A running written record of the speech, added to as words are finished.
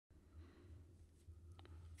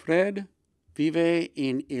Fred vive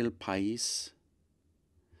en el país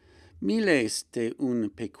miles de un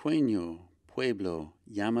pequeño pueblo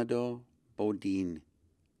llamado Bodin.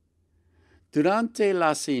 Durante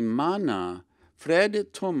la semana, Fred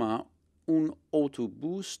toma un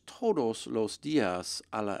autobús todos los días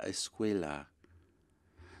a la escuela.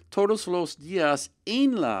 Todos los días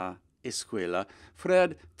en la escuela,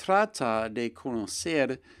 Fred trata de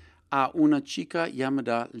conocer a una chica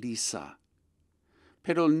llamada Lisa,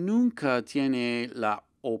 pero nunca tiene la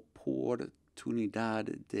oportunidad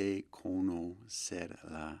de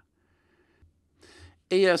conocerla.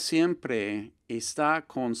 Ella siempre está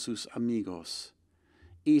con sus amigos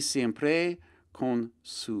y siempre con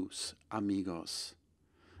sus amigos.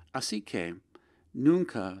 Así que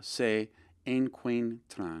nunca se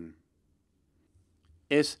encuentran.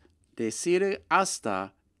 Es decir,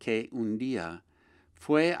 hasta que un día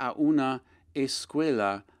fue a una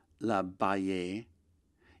escuela La Valle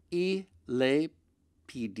y le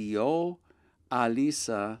pidió a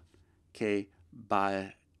Lisa que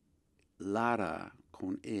bailara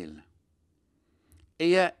con él.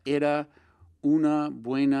 Ella era una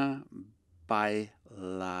buena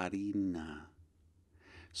bailarina.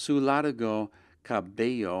 Su largo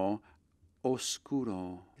cabello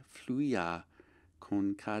oscuro fluía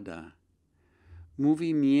con cada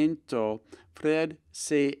movimiento. Fred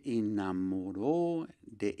se enamoró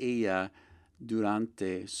de ella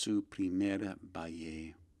durante su primer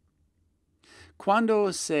baile.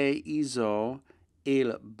 Cuando se hizo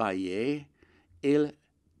el baile, él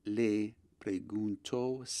le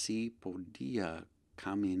preguntó si podía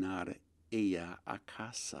caminar ella a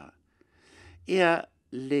casa. Ella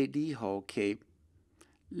le dijo que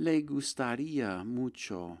le gustaría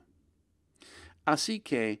mucho. Así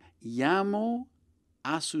que llamó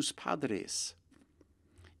a sus padres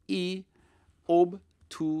y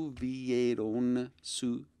obtuvieron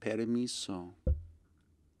su permiso.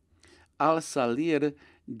 Al salir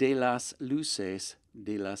de las luces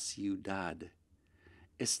de la ciudad,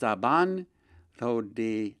 estaban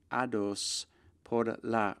rodeados por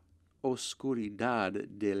la oscuridad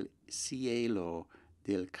del cielo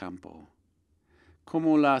del campo.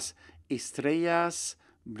 Como las estrellas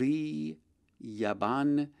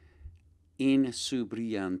brillaban en su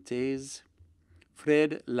brillantez,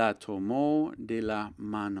 Fred la tomó de la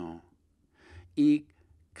mano y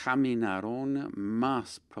caminaron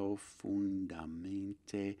más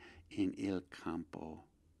profundamente en el campo.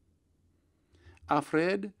 A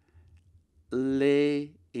Fred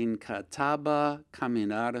le encantaba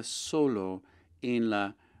caminar solo en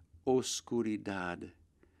la oscuridad.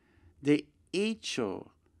 De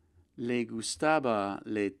hecho, le gustaba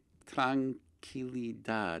la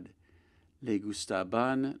tranquilidad, le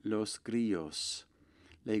gustaban los grillos,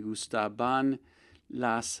 le gustaban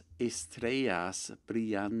las estrellas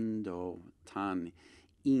brillando tan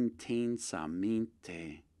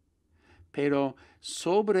intensamente. Pero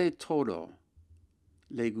sobre todo,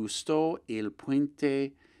 le gustó el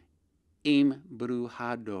puente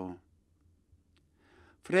embrujado.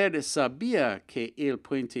 Fred sabía que el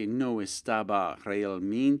puente no estaba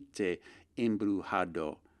realmente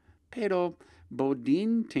embrujado, pero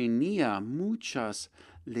Bodin tenía muchas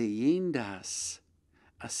leyendas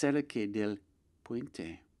acerca del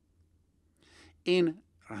puente. En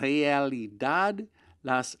realidad,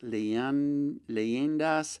 las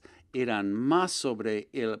leyendas eran más sobre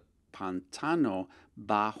el pantano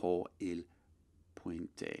bajo el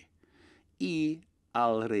puente y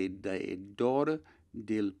alrededor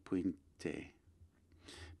del puente.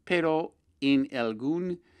 Pero en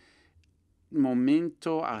algún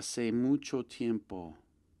momento hace mucho tiempo,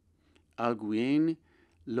 alguien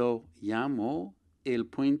lo llamó el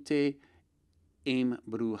puente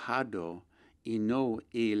embrujado y no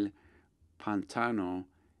el pantano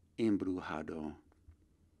embrujado.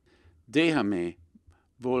 Déjame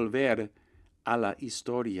volver a la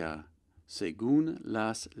historia según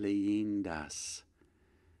las leyendas.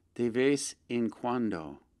 De vez en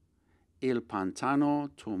cuando, el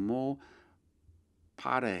pantano tomó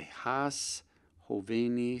parejas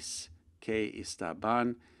jóvenes que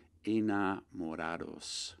estaban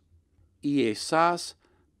enamorados. Y esas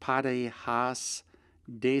parejas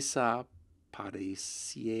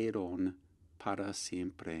desaparecieron para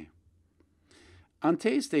siempre.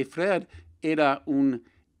 Antes de Fred era un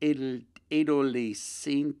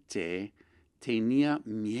adolescente, tenía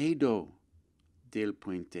miedo del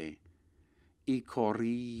puente y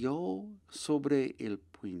corrió sobre el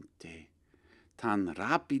puente tan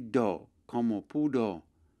rápido como pudo.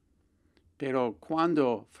 Pero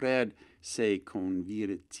cuando Fred se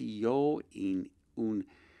convirtió en un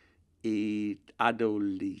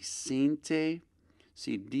adolescente,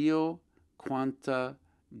 se dio cuenta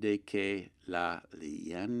de que la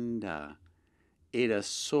leyenda era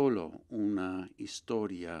solo una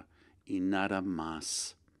historia y nada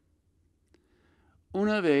más.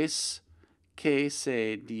 Una vez que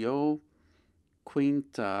se dio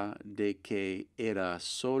cuenta de que era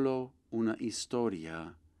solo una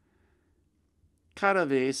historia, cada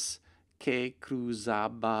vez que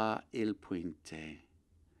cruzaba el puente,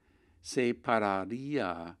 se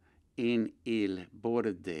pararía en el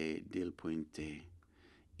borde del puente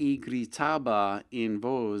y gritaba en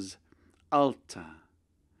voz alta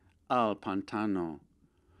al pantano: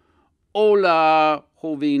 «Hola,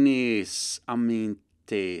 jóvenes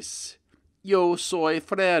amantes, yo soy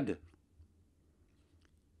Fred».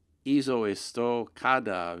 Hizo esto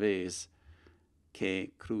cada vez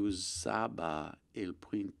que cruzaba el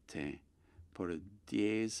puente por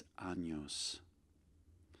 10 años.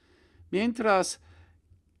 Mientras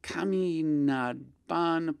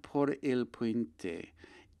caminaban por el puente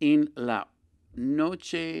en la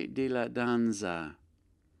noche de la danza,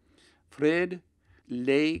 Fred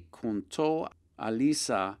le contó a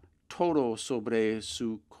Lisa todo sobre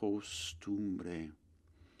su costumbre.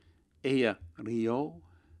 Ella rió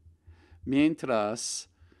mientras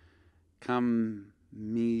caminaban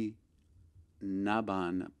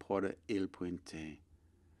por el puente.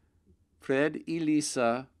 Fred y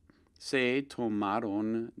Lisa se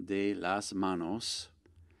tomaron de las manos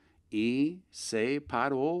y se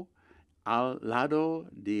paró al lado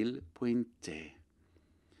del puente.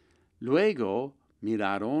 Luego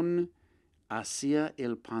miraron hacia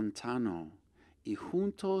el pantano y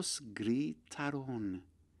juntos gritaron: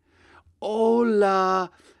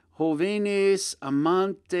 «Hola, jóvenes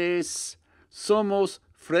amantes, somos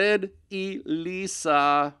Fred y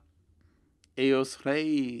Lisa». Ellos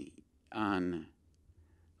reían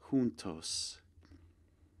juntos.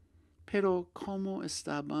 Pero ¿cómo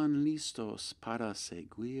estaban listos para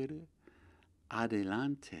seguir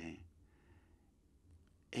adelante?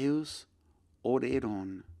 Ellos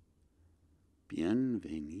oraron: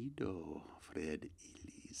 «Bienvenido, Fred y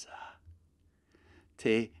Lisa.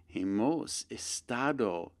 Te hemos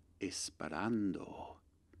estado esperando».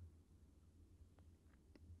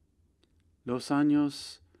 Los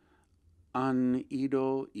años han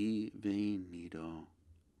ido y venido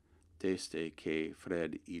desde que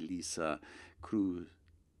Fred y Lisa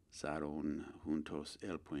cruzaron juntos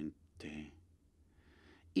el puente.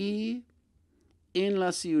 Y en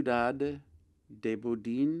la ciudad de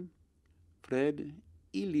Bodín, Fred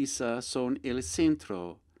y Lisa son el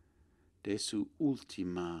centro de su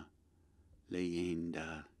última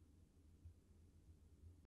leyenda.